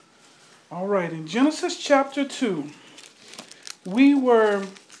All right, in Genesis chapter 2, we were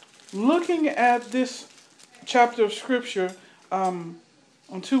looking at this chapter of Scripture on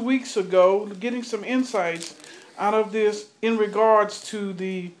 2 weeks ago, getting some insights out of this in regards to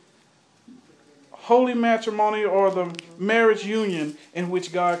the holy matrimony or the marriage union in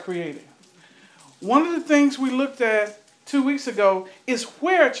which God created. One of the things we looked at 2 weeks ago is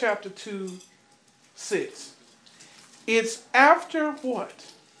where chapter 2 sits. It's after what?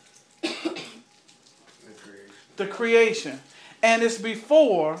 The creation. And it's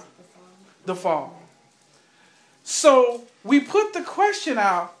before the fall. So we put the question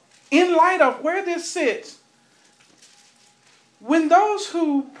out in light of where this sits. When those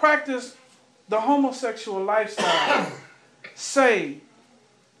who practice the homosexual lifestyle say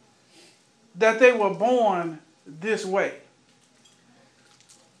that they were born this way,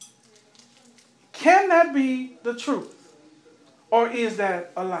 can that be the truth? Or is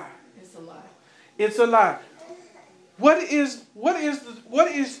that a lie? It's a lie. It's a lie. What do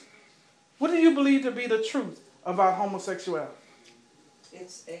you believe to be the truth about homosexuality?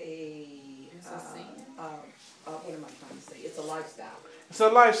 It's a sin. What am I trying to say? It's a lifestyle. It's a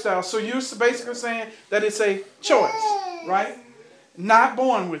lifestyle. So you're basically saying that it's a choice, right? Not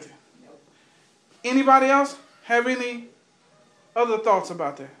born with it. Nope. Anybody else have any other thoughts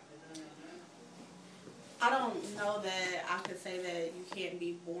about that? I don't know that I could say that you can't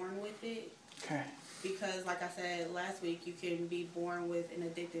be born with it. Okay. Because, like I said last week, you can be born with an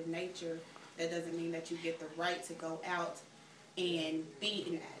addictive nature. That doesn't mean that you get the right to go out and be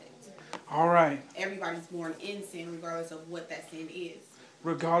an addict. All right. Everybody's born in sin, regardless of what that sin is.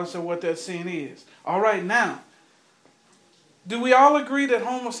 Regardless of what that sin is. All right, now, do we all agree that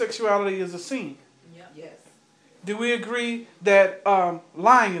homosexuality is a sin? Yep. Yes. Do we agree that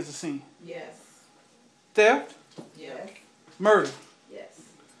lying is a sin? Yes. Theft? Yes. Murder? Yes.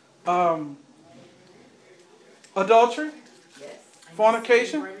 Adultery? Yes.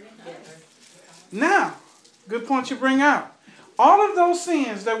 Fornication? Yes. Now, good point you bring out. All of those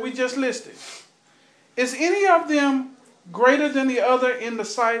sins that we just listed, is any of them greater than the other in the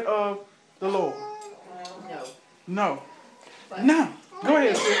sight of the Lord? No. No. But No. Go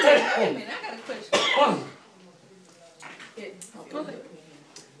ahead, sis. Wait a minute, I got a question. Okay.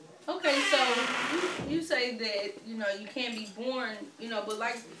 Okay, so you say that, you can't be born, but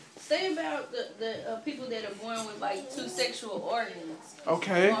like, say about the people that are born with like two sexual organs.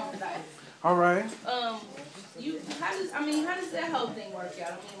 Okay. All right. How does that whole thing work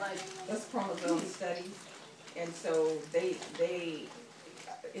out? I mean, like, that's chromosome studies, and so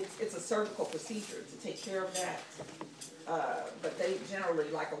it's a surgical procedure to take care of that. But they generally,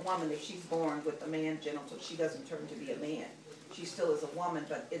 like a woman, if she's born with a man genital, she doesn't turn to be a man. She still is a woman,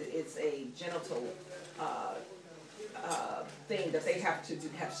 but it's a genital thing that they have to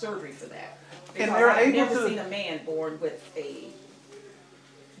have surgery for that. Because And they're I've able never to seen a man born with a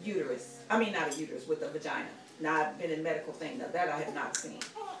uterus. I mean, not a uterus, with a vagina. Now, I've been in medical things. Now, that I have not seen.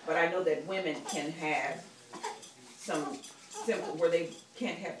 But I know that women can have some symptoms where they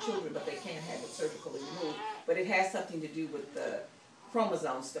can't have children, but they can have it surgically removed. But it has something to do with the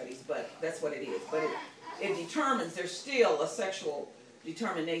chromosome studies, but that's what it is. But it determines there's still a sexual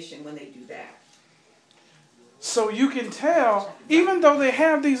determination when they do that. So you can tell, even though they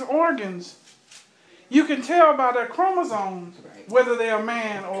have these organs, you can tell by their chromosomes Right. whether they're a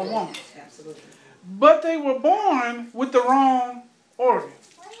man or a woman. Absolutely. But they were born with the wrong organ.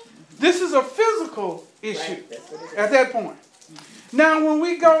 This is a physical issue Right. That's what it is. at that point. Now, when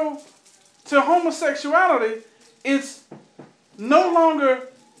we go to homosexuality, it's no longer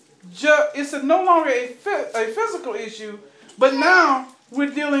a physical issue, but now we're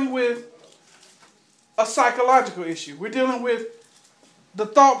dealing with a psychological issue. We're dealing with the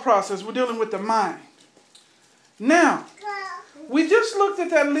thought process. We're dealing with the mind. Now, we just looked at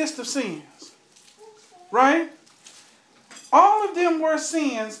that list of sins, right? All of them were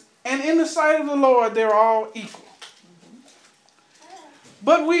sins, and in the sight of the Lord, they're all equal.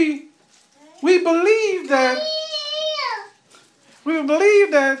 But we believe that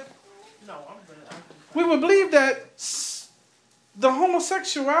the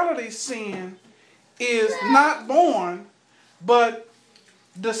homosexuality sin is not born, but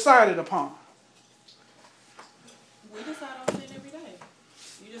decided upon. We decide on sin every day.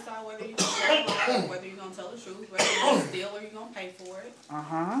 You decide whether you're going to lie, whether you're going to tell the truth, whether you're going to steal or you're going to pay for it.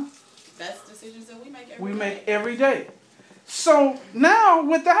 That's decisions that we make every day. We make every day. So now,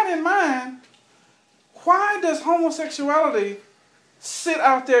 with that in mind, why does homosexuality sit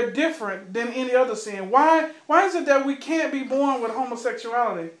out there different than any other sin? Why is it that we can't be born with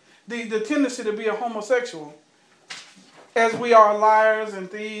homosexuality, the tendency to be a homosexual? as we are liars and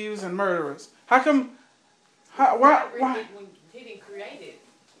thieves and murderers? How come? Why? He didn't create it.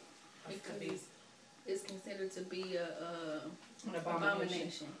 Because it's considered to be An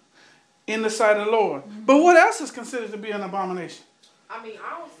abomination. In the sight of the Lord. But what else is considered to be an abomination? I mean,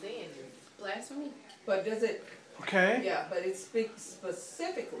 all sin is. Blasphemy. But does it? Okay. Yeah, but it speaks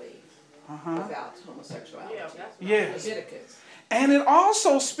specifically about homosexuality. Yeah, that's Yes. Leviticus. And it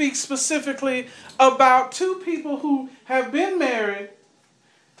also speaks specifically about two people who have been married,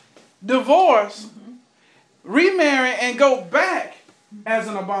 divorced, remarry, and go back as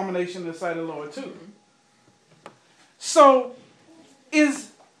an abomination in the sight of the Lord too. So,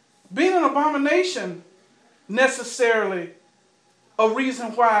 is being an abomination necessarily a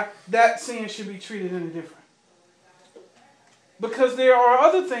reason why that sin should be treated any different? Because there are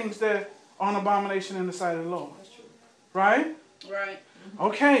other things that are an abomination in the sight of the Lord. Right? Right.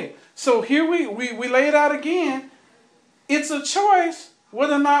 Okay. So here we lay it out again. It's a choice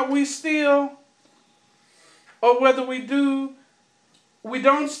whether or not we steal or whether we don't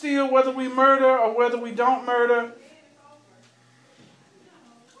steal, whether we murder or whether we don't murder.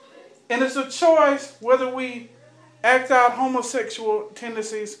 And it's a choice whether we act out homosexual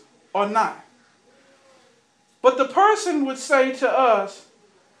tendencies or not. But the person would say to us,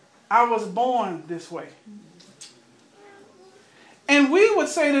 I was born this way. And we would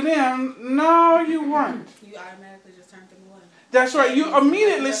say to them, no, you weren't. You automatically just turned them away. That's right. You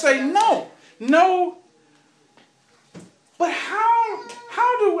immediately say, no. But how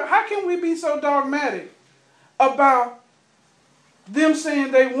can we be so dogmatic about them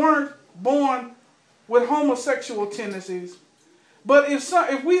saying they weren't born with homosexual tendencies? But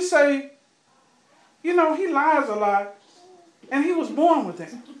if we say, he lies a lot, and he was born with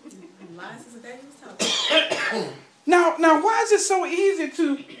them. Lies is a dangerous topic. Now, why is it so easy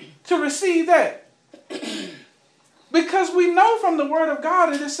to receive that? Because we know from the Word of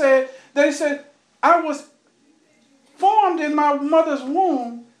God that it said, I was formed in my mother's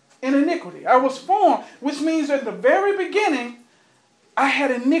womb in iniquity. I was formed, which means at the very beginning, I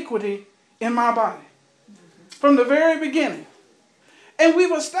had iniquity in my body. From the very beginning. And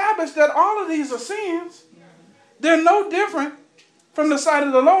we've established that all of these are sins. They're no different from the sight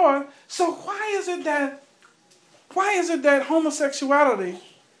of the Lord. So why is it that homosexuality,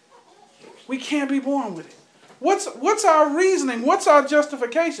 we can't be born with it? What's our reasoning? What's our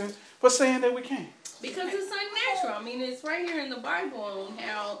justification for saying that we can't? Because it's unnatural. I mean, it's right here in the Bible on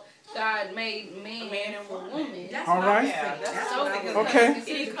how God made man and woman. That's all right. Yeah, that's So, what I was okay.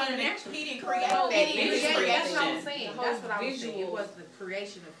 He didn't create Oh, that he image. didn't That's what I'm create saying. the That's what I was visual saying. It was the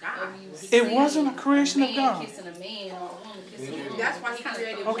creation of God. It wasn't a creation of God. Man kissing a man or a woman kissing a woman. That's why he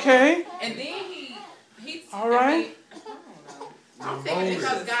created woman. Okay. And then he All right. I'm thinking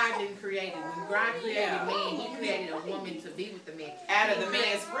because God didn't create it. When God created man, he created a woman to be with the man. Out of the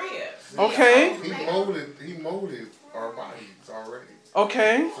man's ribs. Okay. He molded our bodies already.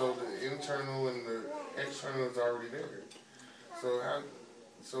 Okay. So the internal and the external is already there. It's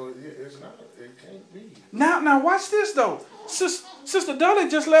not. It can't be. Now watch this though. Sister Dudley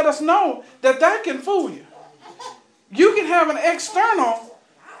just let us know that can fool you. You can have an external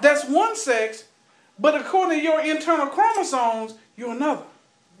that's one sex, but according to your internal chromosomes, you're another.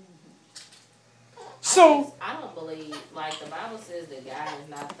 So I don't believe, like the Bible says, that God is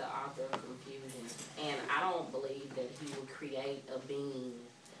not the author of confusion, and I don't believe that He would create a being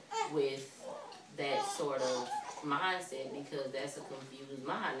with that sort of mindset, because that's a confused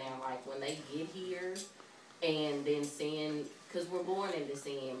mind. Now, like when they get here and then sin, because we're born into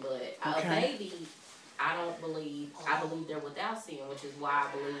sin, but a baby, I believe they're without sin, which is why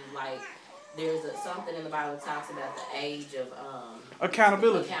I believe like there's something in the Bible that talks about the age of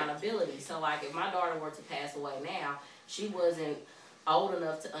accountability. So like if my daughter were to pass away now, she wasn't old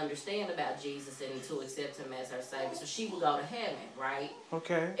enough to understand about Jesus and to accept him as her Savior, so she would go to heaven, right?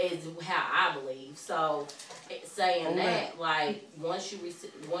 Okay. Is how I believe. So saying that, like once you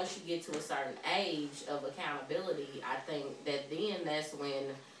get to a certain age of accountability, I think that's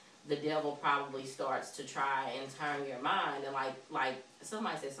when the devil probably starts to try and turn your mind. And like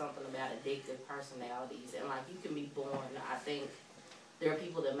somebody said something about addictive personalities, and like you can be born. I think there are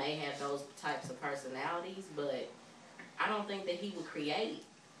people that may have those types of personalities, but I don't think that he would create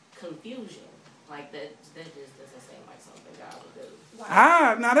confusion like that. That just doesn't seem like something God would do.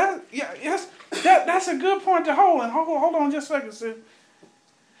 Now that's a good point to hold. And hold on just a second, sis.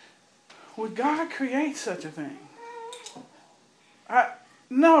 Would God create such a thing?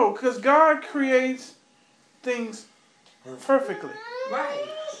 No, because God creates things perfectly. Right.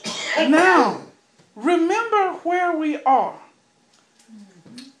 Now, remember where we are.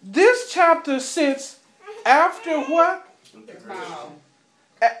 This chapter sits after what? Fall.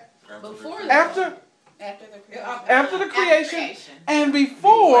 Before the After After the creation. creation and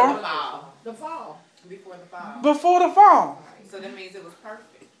before The fall. Before the fall. before the fall. So that means it was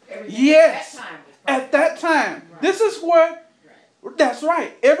perfect. Everything Yes. at that time was perfect. At that time. This is what, that's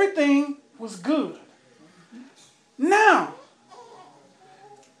right. Everything was good. Now,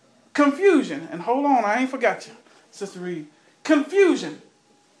 confusion. And hold on, I ain't forgot you, Sister Reed. Confusion.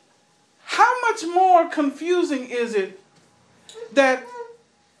 How much more confusing is it that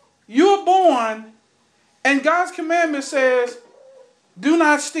you're born and God's commandment says, do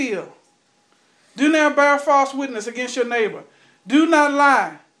not steal. Do not bear false witness against your neighbor. Do not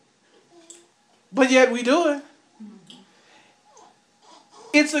lie. But yet we do it.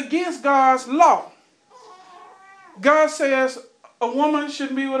 It's against God's law. God says a woman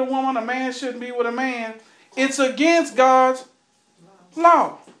shouldn't be with a woman, a man shouldn't be with a man. It's against God's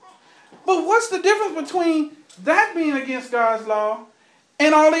law. But what's the difference between that being against God's law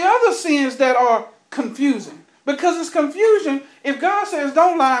and all the other sins that are confusing? Because it's confusion. If God says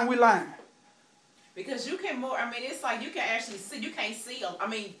don't lie, we lying. Because you can more, I mean, it's like you can actually see, you can't see, a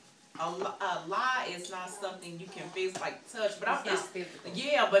lie is not something you can physically touch, but I'm just,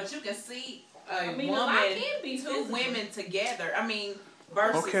 yeah, but you can see a a woman, lie can be two physical. women together,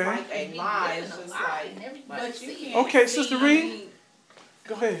 versus Okay. like a lie, it's just like, But you can't Okay, see, Sister I Reed. mean,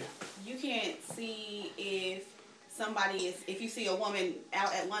 Go ahead. You can't see if somebody is, if you see a woman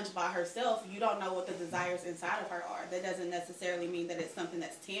out at lunch by herself, you don't know what the desires inside of her are. That doesn't necessarily mean that it's something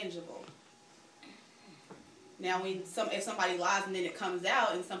that's tangible. Now, if somebody lies and then it comes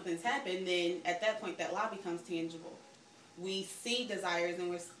out and something's happened, then at that point that lie becomes tangible. We see desires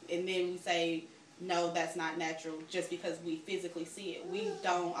and then we say, no, that's not natural, just because we physically see it. We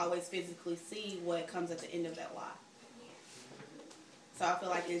don't always physically see what comes at the end of that lie. So I feel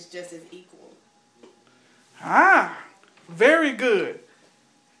like it's just as equal. Ah, very good.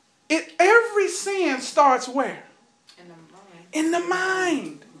 Every sin starts where? In the mind. In the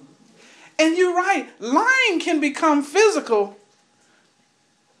mind. And you're right. Lying can become physical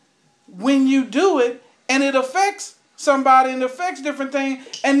when you do it, and it affects somebody and affects different things,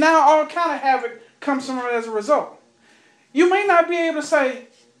 and now all kind of havoc comes from it as a result. You may not be able to say,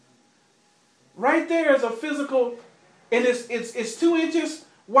 right there is a physical, and it's 2 inches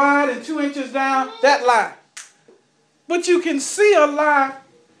wide and 2 inches down, that lie. But you can see a lie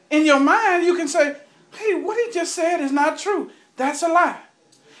in your mind. You can say, hey, what he just said is not true. That's a lie.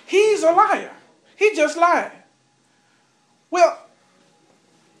 He's a liar. He just lied. Well,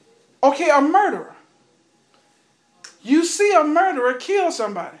 okay, a murderer. You see a murderer kill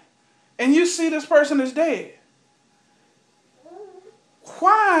somebody, and you see this person is dead.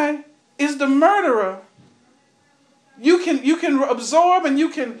 Why is the murderer? You can absorb and you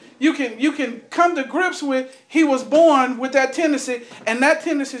can come to grips with he was born with that tendency, and that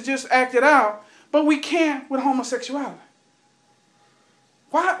tendency just acted out, but we can't with homosexuality.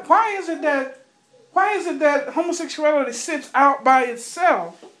 Why is it that homosexuality sits out by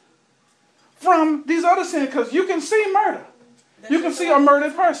itself from these other sins? Because you can see murder. You can see a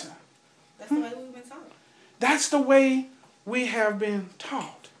murdered person. That's the way we've been taught. That's the way we have been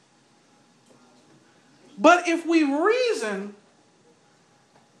taught. But if we reason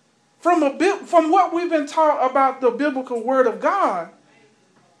from what we've been taught about the biblical word of God,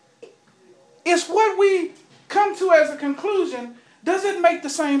 it's what we come to as a conclusion. Does it make the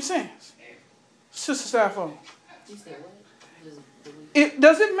same sense? Sister Sappho. You said what?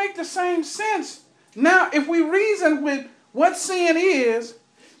 Does it make the same sense? Now, if we reason with what sin is,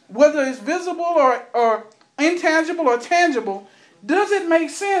 whether it's visible or intangible or tangible, does it make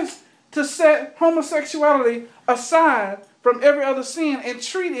sense to set homosexuality aside from every other sin and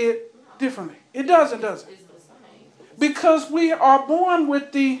treat it differently? It doesn't, does it? It's the same. Because we are born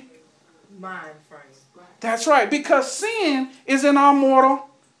with the... Mind frame. That's right. Because sin is in our mortal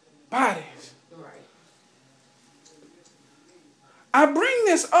bodies. Right. I bring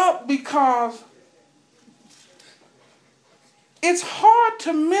this up because it's hard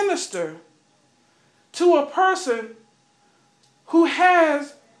to minister to a person who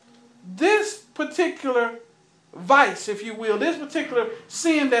has this particular vice, if you will, this particular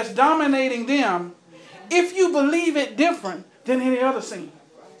sin that's dominating them, if you believe it different than any other sin.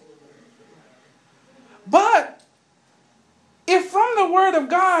 But if from the Word of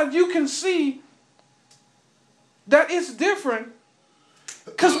God you can see that it's different,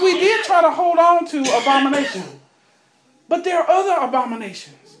 because we did try to hold on to abomination, but there are other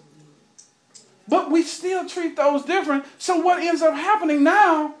abominations. But we still treat those different. So what ends up happening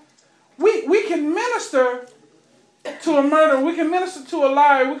now, we can minister to a murderer. We can minister to a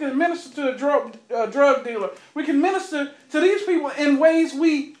liar. We can minister to a drug dealer. We can minister to these people in ways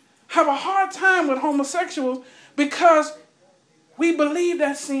we have a hard time with homosexuals because we believe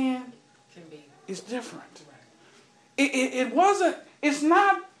that sin is different. It's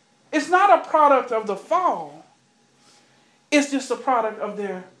not a product of the fall. It's just a product of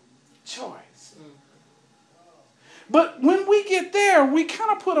their choice. But when we get there, we kind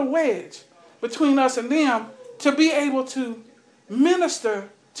of put a wedge between us and them to be able to minister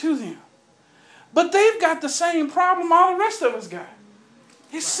to them. But they've got the same problem all the rest of us got.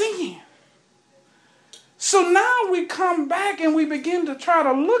 It's sin. So now we come back and we begin to try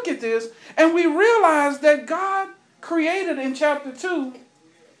to look at this, and we realize that God created in chapter 2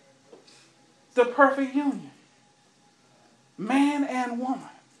 the perfect union. Man and woman.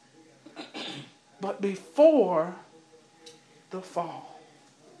 But before the fall.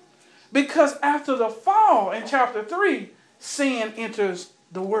 Because after the fall in chapter 3, sin enters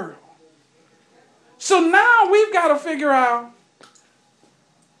the world. So now we've got to figure out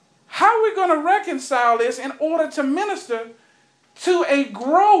how we're going to reconcile this in order to minister to a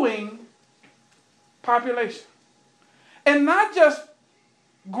growing population. And not just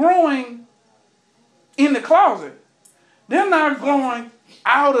growing in the closet. They're now growing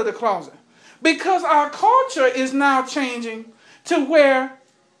out of the closet. Because our culture is now changing to where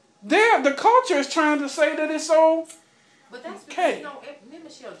the culture is trying to say that it's so But that's because, okay. you know, me and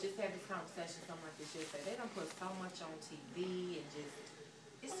Michelle just had this conversation, something like this yesterday. They don't put so much on TV and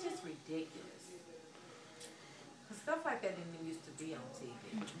it's just ridiculous. Because stuff like that didn't used to be on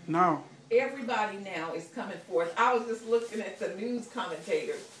TV. No. Everybody now is coming forth. I was just looking at the news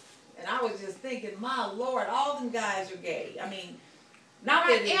commentators, and I was just thinking, my Lord, all them guys are gay. I mean, not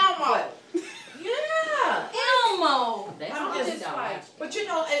Like that Elmo. Yeah. Elmo. That's I'm all just it's like- But you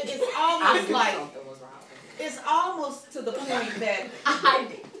know, it's I almost knew like, something was wrong. it's almost to the point that I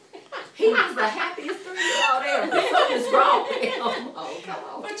did. He was the happiest 3-year-old ever. Something's wrong with him. Oh, come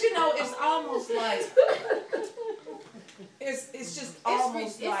on. but you know, it's almost like it's just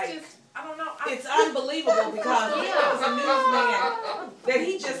almost like just, I don't know. it's unbelievable because there was a newsman that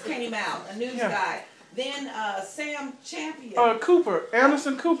he just came out, a news guy. Then Sam Champion. Cooper,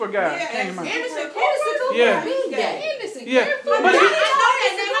 Anderson Cooper guy Yeah, came out. Anderson Cooper. Yeah. He's gay. Anderson Yeah. Cooper. But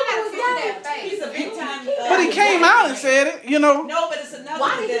He's a big time. But he came out and said it, you know. No, but it's another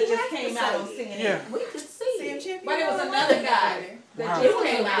Why one did that he just have to came say out on it? CNN. Yeah. We could see it. But it was another guy that Wow. just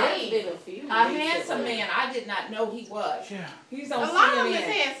came out. There's been a few. A handsome man. I did not know he was. Yeah. He's on A lot of them is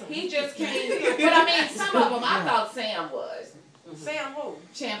CNN. handsome. He just came. But I mean, some of them I thought Sam was Sam who?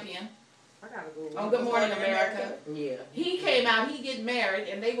 champion I gotta go. on Good Morning America. Yeah. He came out. He get married,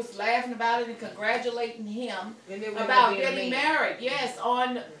 and they was laughing about it and congratulating him And then about getting married. Yes,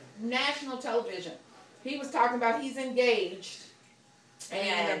 on national television. He was talking about he's engaged.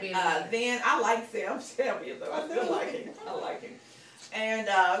 And then I like Sam Champion though. I still like him. I like him. And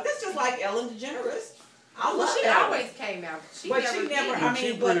that's just like Ellen DeGeneres. I love She Ellen. always came out. But she never, I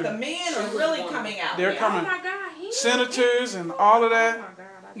She mean, but pretty- the men are really coming out. They're now. coming. Oh my God, he Senators and all of Oh that. my God.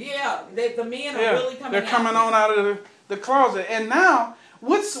 Yeah, the men are Yeah. really coming out. They're coming on out of the closet. And now,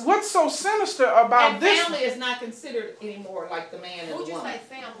 what's so sinister about And this? family is not considered anymore like the man and Who'd the you woman. say,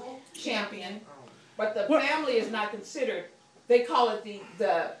 Sam who? Champion. Oh. But the What? family is not considered. They call it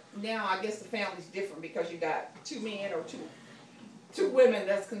the now I guess the family's different because you got 2 men or two women.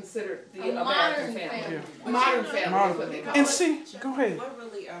 That's considered the A American modern family. family. Modern family is what they call And it. see, go ahead. What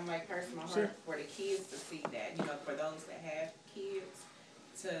really like hurts my heart for the kids to see that, you know, for those that have kids,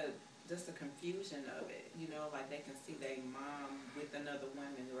 to just the confusion of it, you know, like they can see their mom with another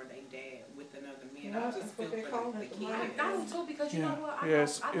woman or their dad with another man. I just feel for the kids. I do too because you Yeah. know what? I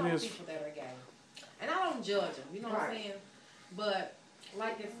Yes, know, I it know is. people that are gay, and I don't judge them. You know what I'm Right. saying? But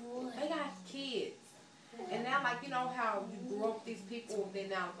like if they got kids, and now like you know how you grew up with these people, and then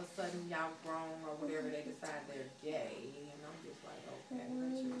now all of a sudden y'all grown or whatever, they decide they're gay, and I'm just like, okay,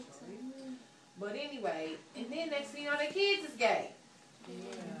 that's your choice. But anyway, and then next thing you know, their kids is gay.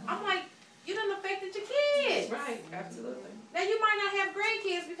 I'm like, you done affected your kids. Right, absolutely. Now you might not have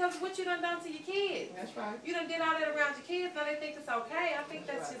grandkids because of what you done to your kids. That's right. You done did all that around your kids, now they think it's okay. I think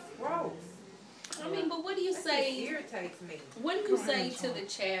that's just gross. I mean, but what do you That just say? irritates me. What do you say to the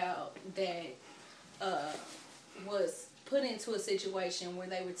child that was put into a situation where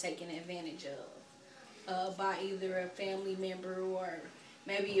they were taken advantage of by either a family member or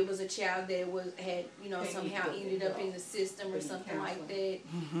maybe it was a child that had somehow ended up in the system or something like that,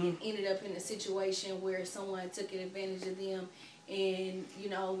 and ended up in a situation where someone took advantage of them, and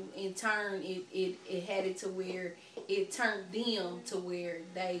in turn it had it to where it turned them to where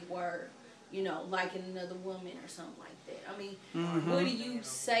they were you know, liking another woman or something like that. I mean, Mhm. what do you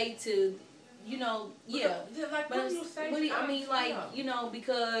say to, you know, yeah. Like, But what do you say? I mean, like, you know,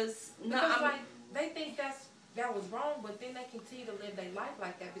 because like they think that was wrong, but then they continue to live their life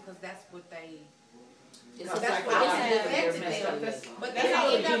like that because that's what they. It's That's like what it's affected them. But That's then how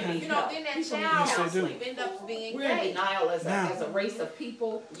they it end up, should be. you know, then that Yes, child they do. end up being We're in gay. denial as Now. a race of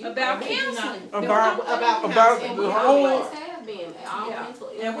people. about We do not- counseling. About counseling. And the we whole. always have been. All Yeah. mental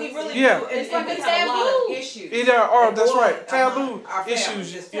And we illness really Yeah. do. It's And like we a have a lot taboo. of issues. Either or, that's that go right. on Taboo among our families.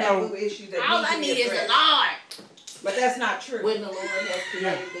 issues, Just you know. taboo issues that All need I to be need is the addressed. Lord. But that's not true. When the Lord has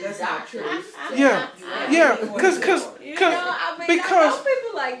created these That's not true. doctors. Yeah. Yeah, because You know, I mean, because- I know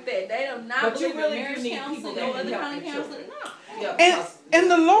people like that. They do not But you believe really in do marriage need people counseling that or can other help kind of your counseling. children. No, Yeah, And because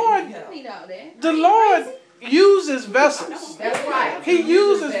the Lord, I don't need all that. the Lord uses vessels. that's right. He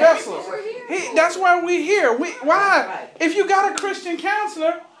uses vessels. We're here. That's why we're here. Why? Right. If you got a Christian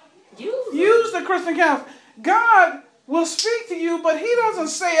counselor, Use use the Christian counselor. God will speak to you, but He doesn't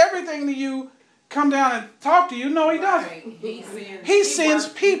say everything to you. Come down and talk to you. No, He doesn't. Right. He sends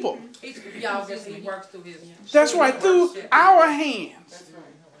people. He works through his. That's right, through our hands.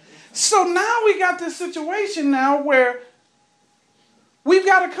 So now we got this situation now where we've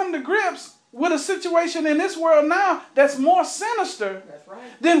got to come to grips with a situation in this world now that's more sinister That's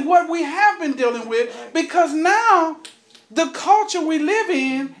right. than what we have been dealing with, because now the culture we live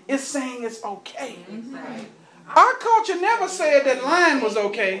in is saying it's okay. Our culture never said that lying was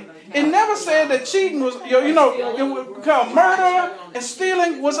okay. It never said that cheating was, you know, it was called murder and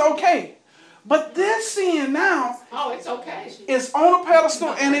stealing was okay. But this sin now Oh, it's okay. is on a pedestal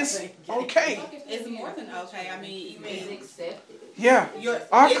and it's okay. It's more than okay. I mean, It's even accepted. Yeah.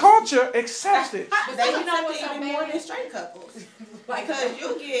 Our it's- culture accepts it. But they know what's even more than straight couples. Because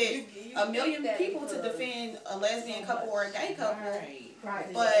you get a million people to defend a lesbian couple or a gay couple,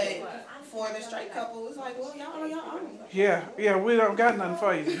 Right. but for the straight couple, it's like, well, y'all on your own. Yeah, we don't got nothing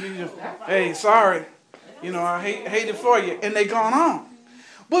for you. You just, hey, sorry. You know, I hate it for you. And they gone on.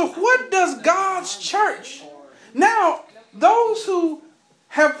 But what does God's church? Now, those who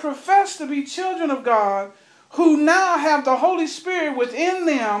have professed to be children of God, who now have the Holy Spirit within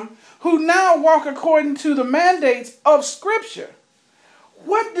them, who now walk according to the mandates of Scripture,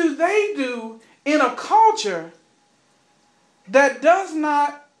 what do they do in a culture that does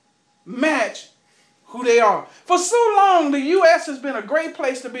not match who they are? For so long, the U.S. has been a great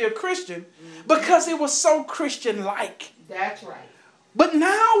place to be a Christian because it was so Christian-like. That's right. But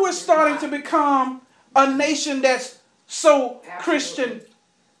now we're starting to become a nation that's so Christian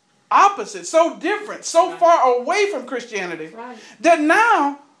opposite, so different, so far away from Christianity, that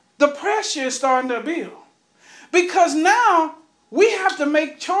now the pressure is starting to build. Because now we have to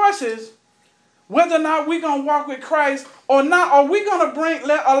make choices whether or not we're going to walk with Christ or not. Are we going to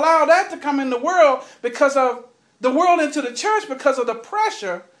allow that to come in the world because of the world into the church because of the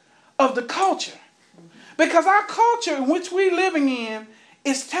pressure of the culture? Because our culture in which we're living in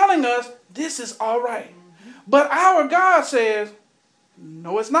is telling us this is all right. But our God says,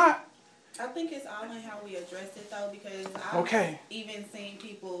 no, it's not. I think it's all in how we address it though, because I've even seen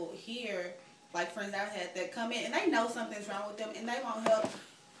people here, like friends I've had that come in and they know something's wrong with them and they won't help,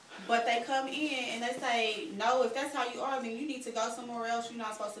 but they come in and they say, no, if that's how you are, then you need to go somewhere else. You're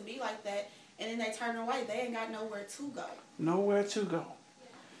not supposed to be like that. And then they turn away. They ain't got nowhere to go. Nowhere to go.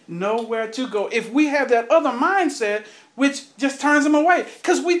 Nowhere to go. If we have that other mindset, which just turns them away,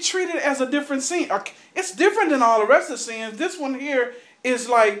 because we treat it as a different sin. It's different than all the rest of the sins. This one here is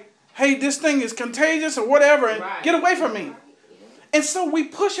like, hey, this thing is contagious or whatever, and get away from me. And so we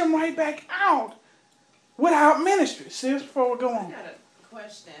push them right back out without ministry. Sis, before we go on. I got a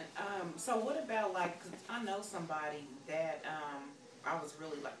question. So what about, like, 'cause I know somebody that I was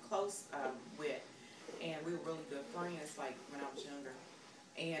really like close with, and we were really good friends, like when I was younger.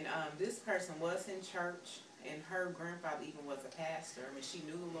 And this person was in church, and her grandfather even was a pastor. I mean, she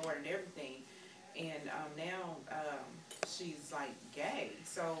knew the Lord and everything. And now she's like gay.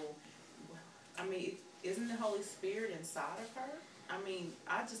 So, I mean, isn't the Holy Spirit inside of her? I mean,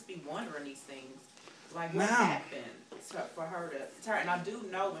 I just be wondering these things. Like, what happened for her to turn? And I do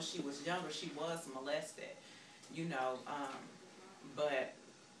know when she was younger, she was molested, you know. But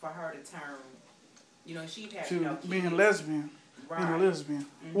for her to turn, you know, she had, To you know, being kids. lesbian. Right. Being a lesbian.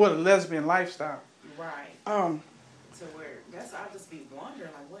 What a lesbian lifestyle. Right. To where I'll just be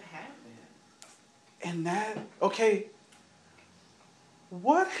wondering, like, what happened? And that, okay,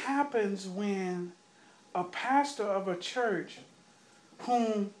 what happens when a pastor of a church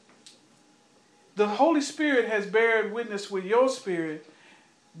whom the Holy Spirit has bared witness with your spirit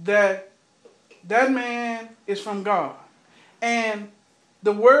that that man is from God, and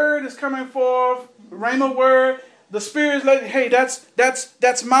the word is coming forth, rhema word. The Spirit's letting, hey,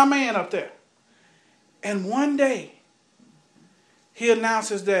 that's my man up there. And one day, he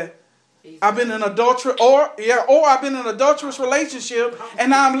announces that I've been in adultery, or I've been in an adulterous relationship, and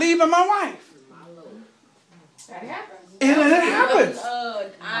now I'm leaving my wife. That happens. And it happens.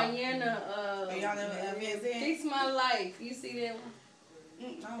 Y'all never Fix My Life. You see that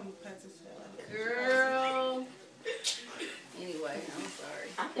one? Girl. Anyway, I'm sorry.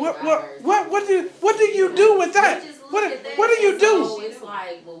 What do you do with that? What do you do? So it's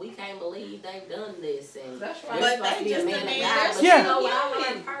like, well, we can't believe they've done this, and That's they're right. But supposed to they be a just man of admit God. they're But Yeah. you know what I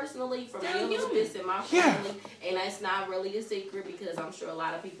learned personally from dealing with this in my Yeah. family, and that's not really a secret because I'm sure a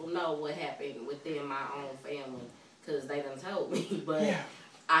lot of people know what happened within my own family because they done told me. But Yeah.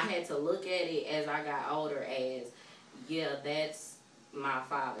 I had to look at it as I got older as, yeah, that's my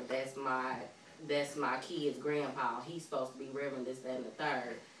father. That's my kid's grandpa. He's supposed to be Reverend this, that, and the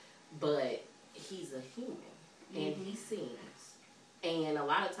third. But he's a human. And he sins. And a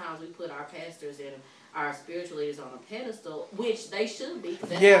lot of times we put our pastors and our spiritual leaders on a pedestal, which they should be, because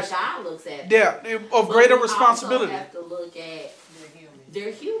that's Yes. how God looks at them. Yeah, of But greater we responsibility. also have to look at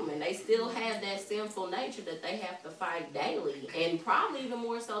they're human. They still have that sinful nature that they have to fight daily, and probably even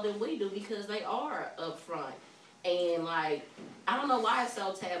more so than we do because they are up front. And like, I don't know why it's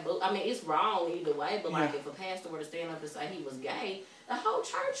so taboo. I mean, it's wrong either way, but like, Yeah. if a pastor were to stand up and say he was gay, the whole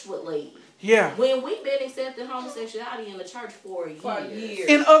church would leave. Yeah. When we've been accepting homosexuality in the church for years.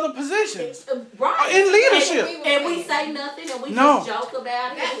 In other positions. Right. In leadership. And we say nothing, and we No. just joke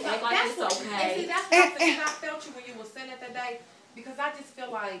about it, and we act like That's it's what, okay. and see, that's something that I felt you when you were saying it that day, because I just feel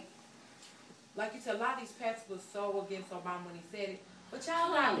like you said, a lot of these pastors were so against Obama when he said it. But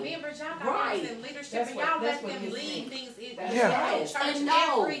y'all got Honey, members, y'all got right. members in leadership, That's and what- y'all that's let what them he's lead saying. things in That's the yes. church And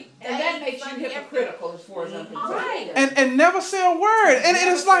no. every And that day, makes you Sunday, every- hypocritical as far as I'm concerned. Right. And never say a word. And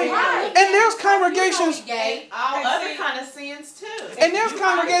it's like, Right. and there's congregations, Gay. All And other see- kind of sins too. and there's You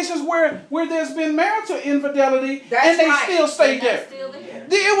congregations where there's been marital infidelity, That's and they right. still stay And they're there. still there.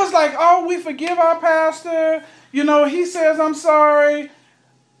 It was like, oh, we forgive our pastor. You know, he says, I'm sorry.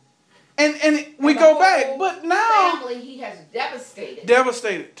 And we And go the back. whole But now, family he has devastated.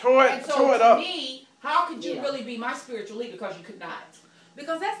 devastated. Tore And so it to up. me, how could you Yeah. really be my spiritual leader because you could not?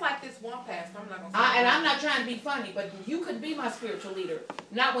 Because that's like this one pastor, I'm not gonna say And I'm not trying to be funny, but you could be my spiritual leader,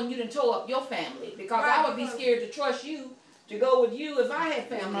 not when you done tore up your family, because I would be scared to trust you to go with you if I had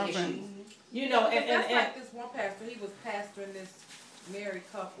family My issues. family. You know, Because that's and like this one pastor, he was pastoring this married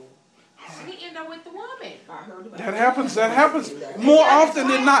couple. And he ended up with the woman. I heard about That happens more Yeah, often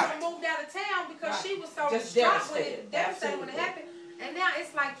than his not. wife moved out of town because Right. she was so Just distraught when devastated. it, devastated when it Absolutely. happened. And now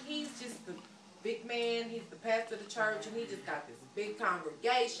it's like he's just the big man, he's the pastor of the church, and he just got this big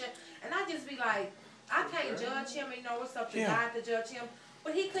congregation. And I just be like, I can't judge him, you know, it's up to Yeah. God to judge him.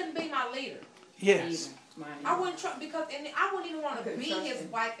 But he couldn't be my leader. Yes. I wouldn't trust, because, and I wouldn't even want to couldn't be trust his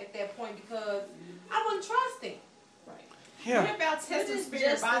him. wife at that point because I wouldn't trust him. Yeah. What about testing is spirit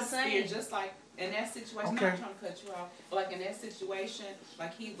just by the spirit? same. Just like in that situation, Okay. I'm not trying to cut you off, but like in that situation,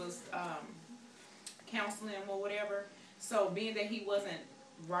 like he was counseling him or whatever. So being that he wasn't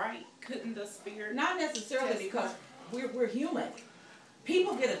right, couldn't the spirit? not necessarily because we're human.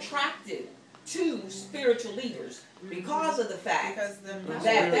 People get attracted to spiritual leaders because of the fact Because the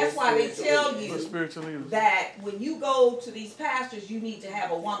that's why they tell The you spiritual leaders. that when you go to these pastors, you need to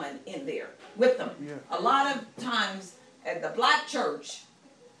have a woman in there with them. Yeah. A lot of times at the black church,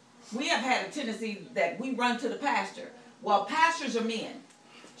 we have had a tendency that we run to the pastor. Well, pastors are men.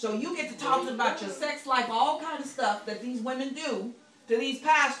 So you get to talk about your sex life, all kind of stuff that these women do to these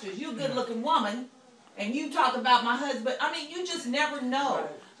pastors. You're a good looking woman, and you talk about my husband. I mean, you just never know.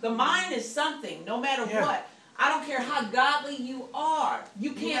 The mind is something, no matter Yeah. what. I don't care how godly you are.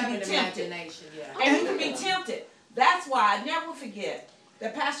 You You can have be an tempted. imagination, yeah. And you can be tempted. That's why I never forget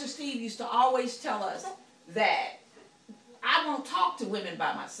that Pastor Steve used to always tell us that I won't talk to women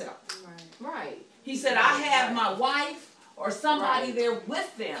by myself. Right. He said, I have my wife or somebody Right. there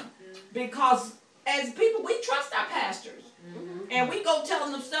with them because as people, we trust our pastors. And we go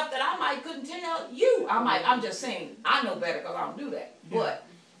telling them stuff that I might couldn't tell you. I'm just saying, I know better because I don't do that. But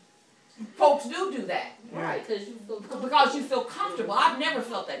folks do that. Right. Because you feel Because you feel comfortable. I've never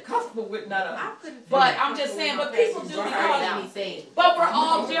felt that comfortable with none of them. I couldn't But feel I'm just saying, but comfortable people do with my because, pastors. Let me think. but we're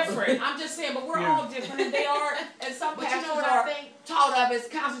all different. I'm just saying, but we're Yeah. all different, and they are, and some But you pastors know what are I think? taught of as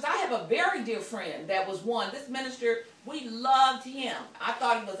counselors. I have a very dear friend that was one. This minister, we loved him. I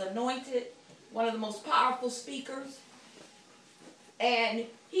thought he was anointed, one of the most powerful speakers, and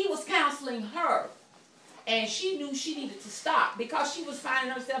he was counseling her, And she knew she needed to stop because she was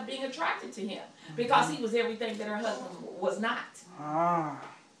finding herself being attracted to him because he was everything that her husband was not.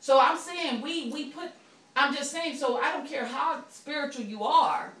 So I'm saying I'm just saying, so I don't care how spiritual you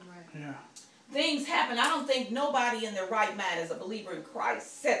are. Yeah. Things happen. I don't think nobody in their right mind as a believer in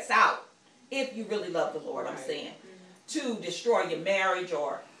Christ sets out, if you really love the Lord, I'm saying, to destroy your marriage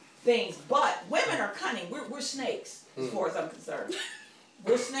or things. But women are cunning. We're snakes, as far as I'm concerned.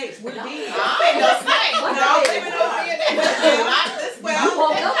 We're snakes. We're demons. I ain't no snake. No,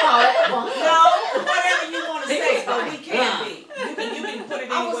 women are. No, whatever you want to say, but we can be. You can put it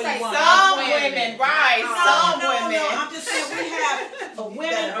any way you want. Some women, right? No, I'm just saying we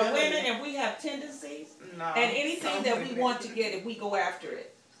have women and we have tendencies. And anything that we want to get, if we go after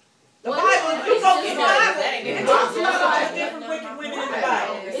it. The Bible, we go get the Bible. It talks about different wicked women in the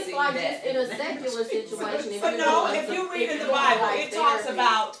Bible. It's like just in a secular situation. But no, if you read in the Bible, it talks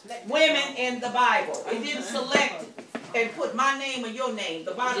about women in the Bible. It didn't select and put my name or your name.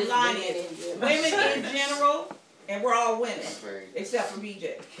 The bottom line is women in general, and we're all women, except for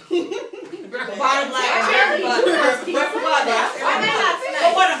BJ. The bottom line is everybody. But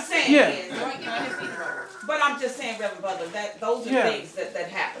what I'm saying is, but I'm just saying, Reverend Butler, that those are things that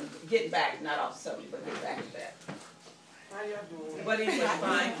happen. Getting back, not off subject, but getting back to that. How y'all doing? But anyway,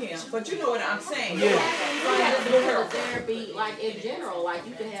 fine, Kim. But you know what I'm saying. You have therapy, like in general, like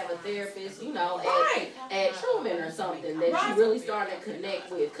you can have a therapist, you know, at Truman or something that you really start to connect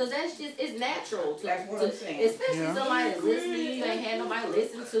with, because that's just, it's natural to especially somebody that's listening to you. You ain't had nobody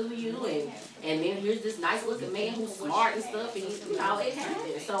listen to you, and then here's this nice looking man who's smart and stuff, and you know it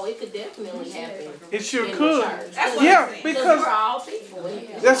happens. So it could definitely happen. It sure in could. The church. Yeah, because we're all people.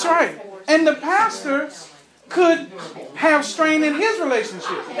 that's right. And the pastor could have strain in his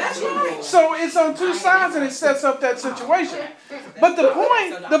relationship. That's right. So it's on two sides and it sets up that situation. But the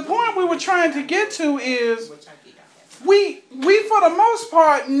point we were trying to get to is we for the most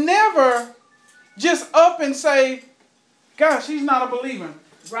part never just up and say, gosh, he's not a believer.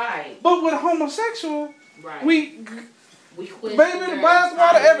 Right. But with homosexual, we question baby, the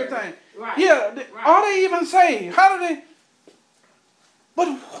bathwater, everything. Right. Yeah, are they even saved? How do they?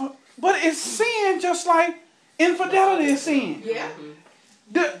 But it's sin just like infidelity is sin. Yeah.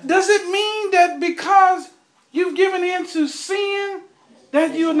 Does it mean that because you've given in to sin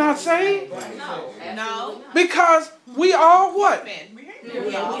that you're not saved? No. Because we all what?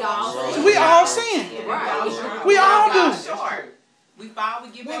 We all sin. We all do. We fall, we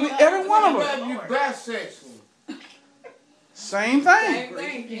give every one of us. You bisexual. Same thing.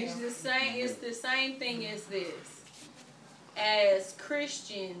 It's the same thing as this. As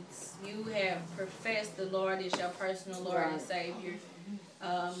Christians, you have professed the Lord as your personal Lord and Savior.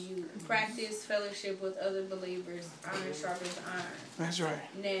 You practice fellowship with other believers. Iron sharpens iron. That's right.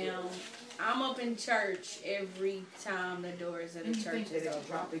 Now, I'm up in church every time the doors of the church is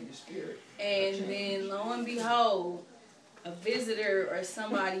open. And then, lo and behold, a visitor or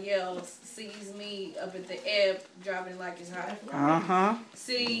somebody else sees me up at the ebb driving like it's hot.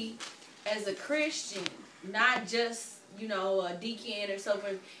 See, as a Christian, not just a deacon or so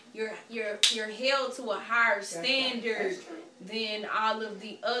forth, you're held to a higher standard than all of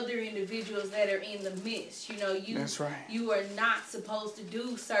the other individuals that are in the midst. That's right. You are not supposed to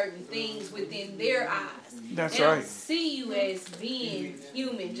do certain things within their eyes. That's they right. don't see you as being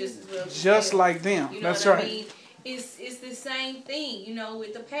human just as well. Just like them. That's right. I mean? It's the same thing,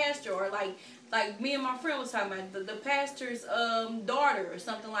 with the pastor, or like me and my friend was talking about the pastor's daughter or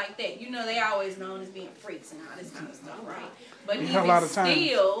something like that. They always known as being freaks and all this kind of stuff, right? But even a lot of times.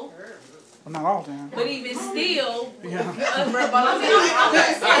 still, well, not all the time. but even still, what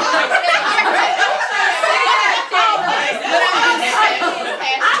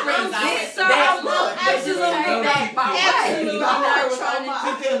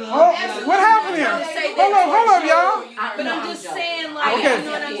happened here? Hold up, y'all. But I'm just saying, like, okay. You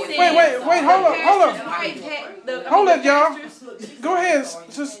know what I'm saying? Wait, hold up, y'all. Go ahead.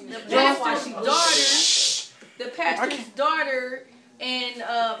 The pastor's daughter and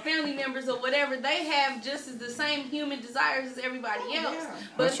family members or whatever, they have just as the same human desires as everybody else.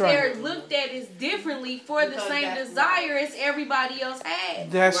 But they're looked at as differently for the same desire as everybody else has.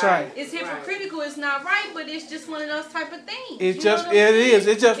 That's right. It's hypocritical, it's not right, but it's just one of those type of things. It's just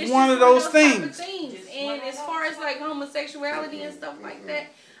one of those things. And as far as like homosexuality and stuff like that,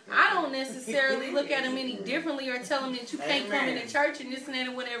 I don't necessarily look at them any differently or tell them that you can't come into church and this and that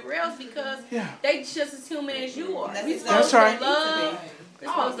and whatever else, because they just as human as you are. We're supposed to love. We're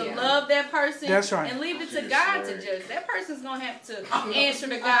supposed to love that person. That's right. And leave it to God to judge. That person's gonna have to answer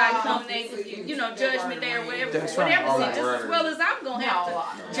to God come judgment day or whatever. That's right. Whatever sin, just as well as I'm gonna have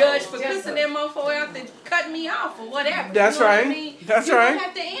to judge for cussing that motherfucker out and cutting me off or whatever. That's you know right. What I mean? That's You're right. gonna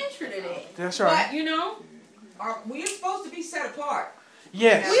have to answer to that. That's right. But, you know, we're supposed to be set apart.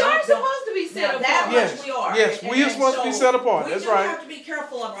 Yes. We are supposed to be set apart. That Yes. much we are. Yes, we are supposed to be set apart. That's right. We do have to be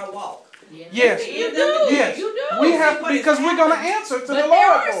careful of our walk. Yes. You do. Yes. You do. We have to, because we're going to answer to the But Lord there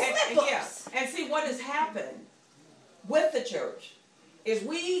are for it. And see what has happened with the church is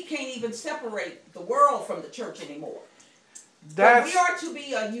we can't even separate the world from the church anymore. But we are to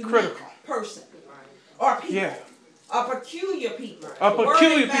be a unique person or people. Yeah. A peculiar people. A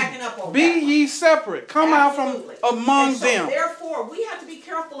peculiar people. Be ye separate. Come Absolutely. out from among and so them. Therefore, we have to be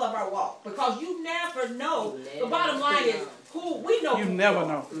careful of our walk because you never know. The bottom line is who we know. You who never we are,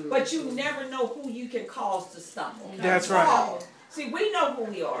 know. But you never know who you can cause to stumble. That's right. See, we know who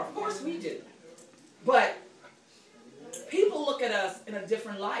we are. Of course we do. But people look at us in a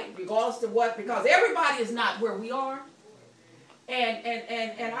different light, regardless of what, because everybody is not where we are.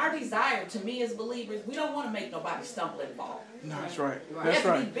 And our desire, to me as believers, we don't want to make nobody stumble and fall. No, that's right. We That's have to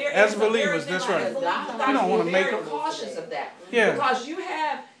right. be very, As believers, that's right. We don't want to make very them cautious of that. Yeah. Because you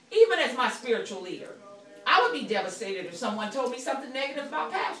have, even as my spiritual leader, I would be devastated if someone told me something negative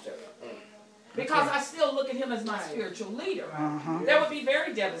about Pastor. Because I still look at him as my spiritual leader. That would be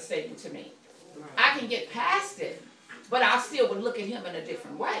very devastating to me. I can get past it, but I still would look at him in a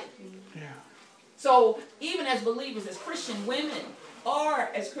different way. Yeah. So even as believers, as Christian women, or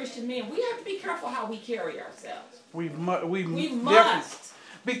as Christian men, we have to be careful how we carry ourselves. We We definitely- must.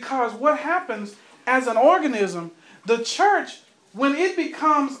 Because what happens as an organism, the church, when it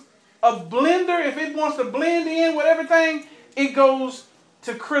becomes a blender, if it wants to blend in with everything, it goes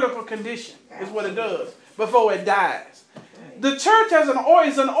to critical condition, is what it does, before it dies. The church as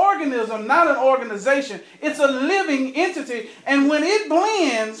is an organism, not an organization. It's a living entity, and when it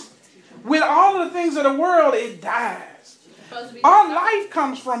blends with all of the things of the world, it dies. Our life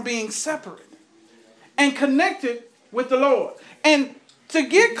comes from being separate and connected with the Lord. And to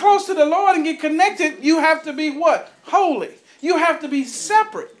get close to the Lord and get connected, you have to be what? Holy. You have to be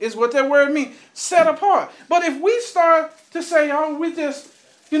separate, is what that word means. Set apart. But if we start to say, oh, we just,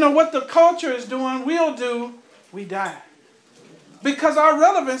 what the culture is doing, we'll do, we die. Because our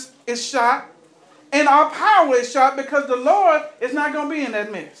relevance is shot and our power is shot because the Lord is not going to be in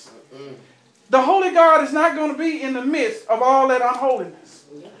that mess. The Holy God is not going to be in the midst of all that unholiness.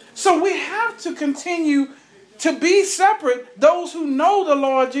 So we have to continue to be separate, those who know the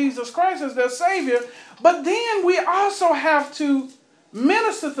Lord Jesus Christ as their Savior, but then we also have to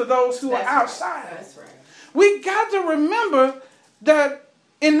minister to those who are outside. That's right. We got to remember that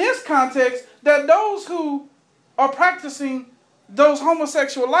in this context, that those who are practicing those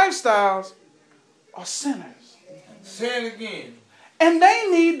homosexual lifestyles are sinners. Say it again. And they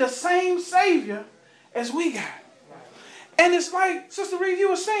need the same Savior as we got. And it's like, Sister Reed, you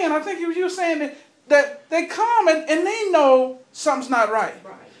were saying, I think you were saying that they come and they know something's not right.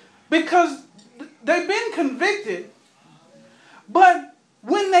 Because they've been convicted. But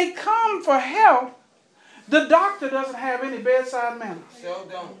when they come for help, the doctor doesn't have any bedside manner. Sure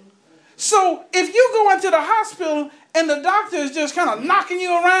don't. So if you go into the hospital and the doctor is just kind of knocking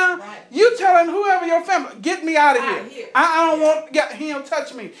you around, you telling whoever your family, get me out of here. I don't want him to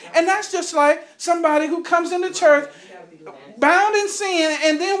touch me. And that's just like somebody who comes into church bound in sin,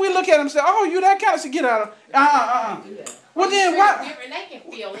 and then we look at them and say, oh, you that kind of, so get out of Well then why? They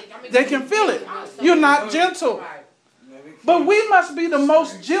can feel it. I mean, They can feel it. You're not gentle. But we must be the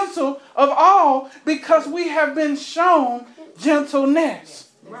most gentle of all because we have been shown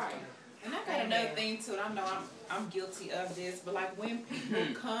gentleness. Right. And I got another thing too. I know I'm guilty of this, but like when people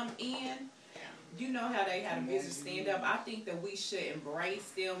come in, you know how they had a visitor stand up. I think that we should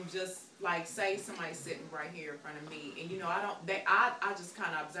embrace them. Just like say somebody's sitting right here in front of me, and I just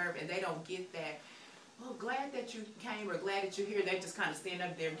kind of observe, and they don't get that. Well, glad that you came, or glad that you're here. They just kind of stand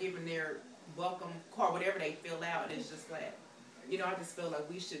up there, giving their welcome card, whatever they fill out, and it's just like, I just feel like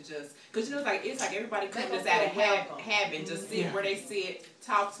we should just, because it's like everybody comes just out of habit, just sit where they sit,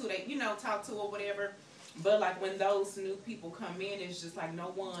 talk to talk to or whatever. But like when those new people come in, it's just like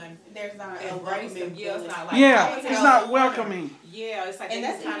no one There's not embrace them. Yeah, it's not like it's not welcoming. Yeah, it's like and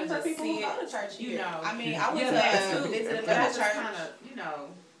that's kind even of for just people who sit, go to church here. I mean, I was visit but I another just church. kind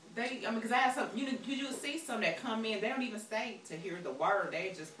of, because I have some, you see some that come in, they don't even stay to hear the word.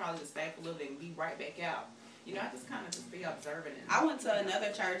 They just probably just stay for a little bit and be right back out. You know, I just kind of just be observing it. I went to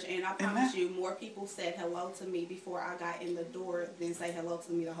another church, and I promise you, more people said hello to me before I got in the door than say hello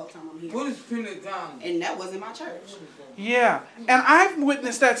to me the whole time I'm here. What is Pentagon? And that wasn't my church. Yeah, and I've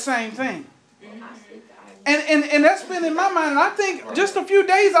witnessed that same thing. And that's been in my mind. And I think just a few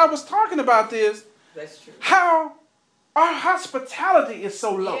days I was talking about this. That's true. How our hospitality is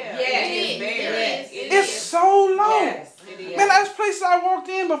so low. Yeah, it is. It's so low. Yes, it is. Man, there's places I walked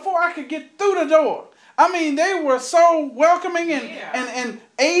in before I could get through the door. I mean, they were so welcoming and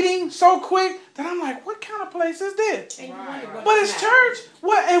aiding so quick that I'm like, what kind of place is this? Right. But it's church.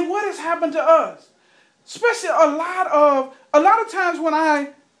 What has happened to us? Especially a lot of times when I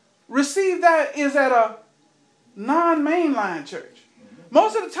receive that is at a non-mainline church.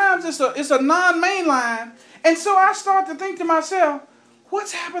 Most of the times it's a non-mainline, and so I start to think to myself,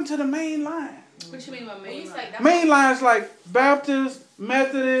 what's happened to the main line? What you mean by main line? Main lines like Baptist,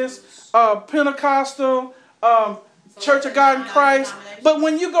 Methodist, Pentecostal, Church of God in Christ. But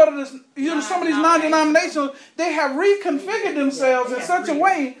when you go to some of these non-denominational, they have reconfigured themselves in such a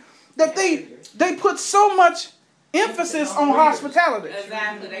way that they put so much emphasis on hospitality.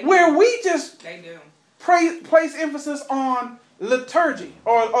 Exactly. Where we just They do. place emphasis on liturgy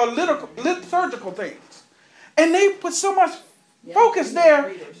or liturgical things. And they put so much focus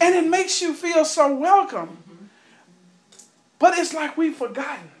there, and it makes you feel so welcome. But it's like we've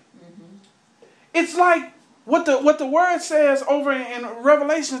forgotten. It's like what the word says over in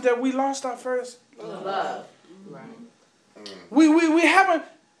Revelations, that we lost our first love. Right.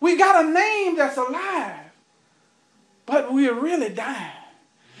 We got a name that's alive, but we're really dying.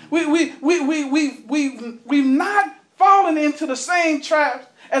 We've not fallen into the same traps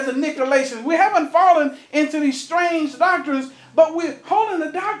as the Nicolaitans. We haven't fallen into these strange doctrines, but we're holding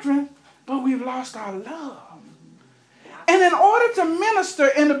the doctrine, but we've lost our love. And in order to minister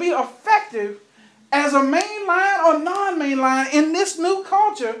and to be effective as a mainline or non-mainline in this new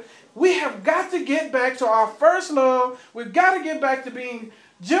culture, we have got to get back to our first love. We've got to get back to being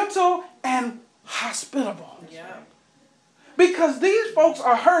gentle and hospitable. Yeah. Because these folks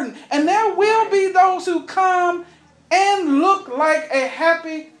are hurting. And there will be those who come and look like a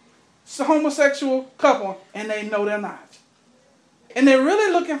happy homosexual couple, and they know they're not. And they're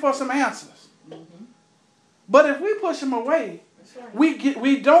really looking for some answers. But if we push them away,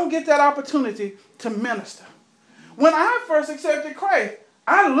 we don't get that opportunity to minister. When I first accepted Christ,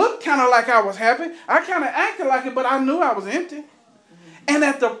 I looked kind of like I was happy. I kind of acted like it, but I knew I was empty. And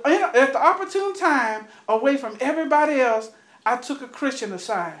at the opportune time, away from everybody else, I took a Christian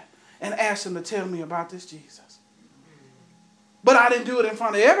aside and asked him to tell me about this Jesus. But I didn't do it in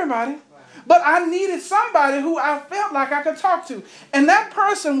front of everybody. But I needed somebody who I felt like I could talk to. And that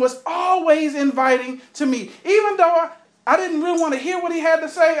person was always inviting to me. Even though I didn't really want to hear what he had to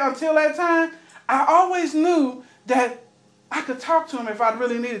say until that time, I always knew that I could talk to him if I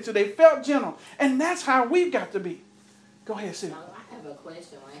really needed to. They felt gentle. And that's how we've got to be. Go ahead, Sue. I have a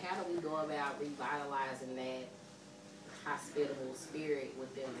question. Like, how do we go about revitalizing that hospitable spirit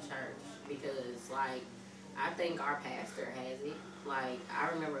within the church? Because, like, I think our pastor has it. Like, I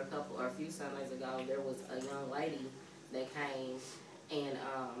remember a few Sundays ago, there was a young lady that came, and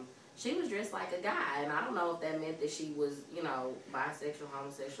she was dressed like a guy. And I don't know if that meant that she was, bisexual,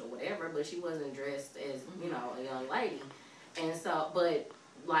 homosexual, whatever, but she wasn't dressed as, a young lady. And so, but,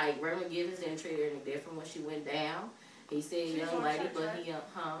 like, Reverend Gibbons didn't treat her any different when she went down. He said young lady, but he,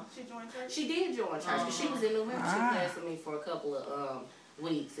 She joined church? She did join church, because she was in New Membership class with me for a couple of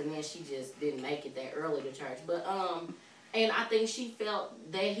weeks, and then she just didn't make it that early to church. But, and I think she felt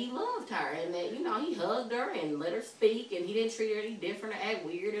that he loved her, and that, he hugged her and let her speak, and he didn't treat her any different or act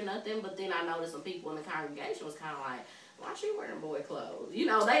weird or nothing. But then I noticed some people in the congregation was kind of like, why she wearing boy clothes? They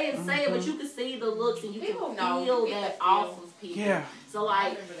didn't say it, but you could see the looks, and you can feel that off of people. Yeah. So,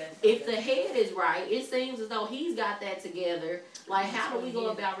 like, if the head is right, it seems as though he's got that together. Like, how do we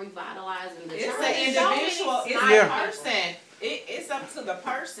go about revitalizing the church? It's an individual. It's a person. It's up to the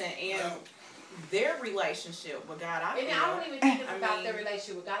person and their relationship with God. I don't even think it's about their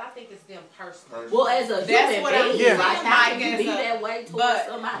relationship with God. I think it's them personally. Well, as a human being, like, how can you be that way towards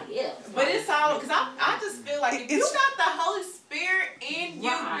somebody else? But it's all, because I just feel like if you got the Holy Spirit in you,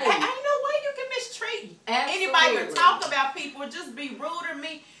 ain't no way you can mistreat anybody or talk about people or just be rude or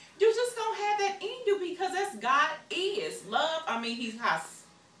mean. You just don't have that in you, because that's God is. Love, he's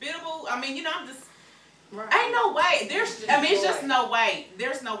hospitable. I'm just... Right. Ain't no way. It's just no way.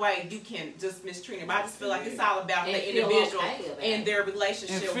 There's no way you can just mistreat him. I just feel like it's all about the individual and their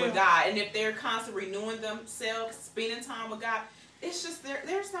relationship with God. And if they're constantly renewing themselves, spending time with God, it's just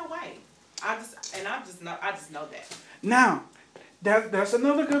there's no way. I just know that. Now, That's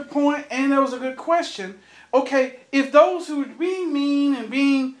another good point, and that was a good question. Okay, if those who are being mean and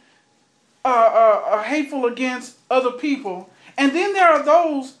being hateful against other people, and then there are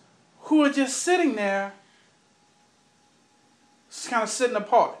those who are just sitting there, kind of sitting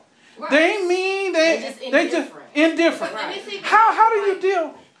apart. Right. They ain't mean. They just indifferent. Right. How do you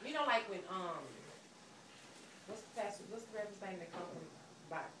deal? You know, like when what's the reference name that comes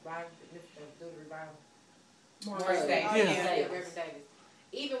from by do the revival? Morris Davis. Yeah, Reverend Davis.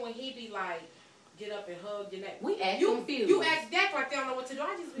 Even when he be like, get up and hug your neck. We act confused. You act that right there, I don't know what to do.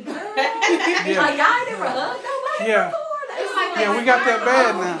 I just be like, like y'all never hugged nobody Yeah. before. it's like Yeah, we got that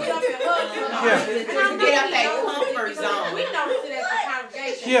bad now. Get up and hug somebody. Yeah. Get out that comfort zone. We notice it as a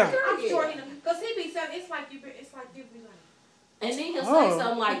congregation. Yeah. I'm sure he knows. Because he be saying, it's like you be like, And then he'll say Oh.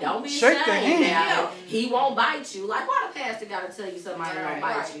 something like, don't be Shake the ashamed hand. now. He won't bite you. Like, why the pastor got to tell you somebody don't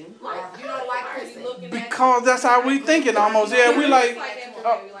bite you? Like, you don't like what he looking at. Because that's how we thinking almost. Yeah, we like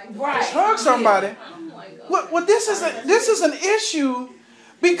just hug somebody. Well, this is an issue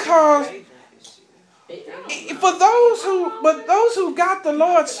because for those who got the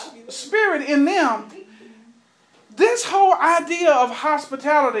Lord's Spirit in them, this whole idea of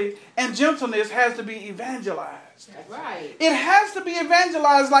hospitality and gentleness has to be evangelized. right. It has to be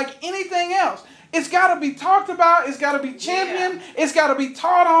evangelized like anything else. It's got to be talked about. It's got to be championed. It's got to be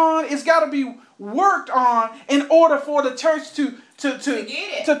taught on. It's got to be worked on in order for the church to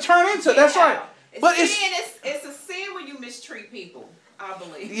turn into. That's right. But It's a sin when you mistreat people. I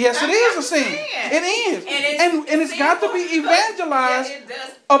believe. Yes, it is a sin. It is, and it's got to be evangelized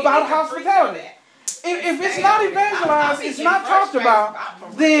about hospitality. If it's not evangelized, it's not talked about,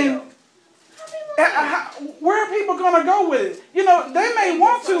 then where are people going to go with it? You know, they may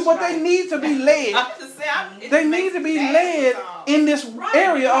want to, but they need to be led. They need to be led in this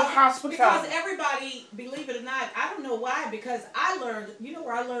area of hospitality. Because everybody, believe it or not, I don't know why, because I learned, you know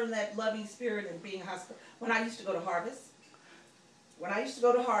where I learned that loving spirit and being hospitable? When I used to go to Harvest.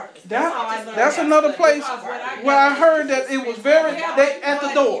 That's how I learned That's that. another place where I heard that it was very at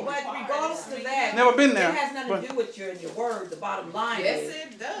the door. But regardless of that, Never been there. It has nothing to do with your word. The bottom line Yes, is,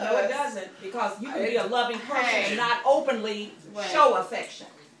 it does. no, it doesn't, because you can be a loving person and not openly show affection.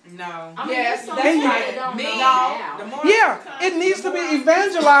 No. I mean, Yes, there's some that's people right. that don't Me, know no. now. The more Yeah, it needs to be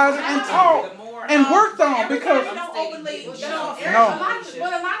evangelized and taught and worked on because don't openly show No. affection.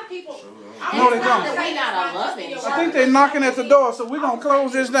 But a lot of people, No, they It's don't. not that we not a loving. I think they're knocking at the door, so we're gonna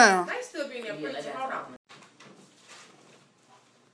close this down. they still be in there Yeah, preaching. that's Hold on. all.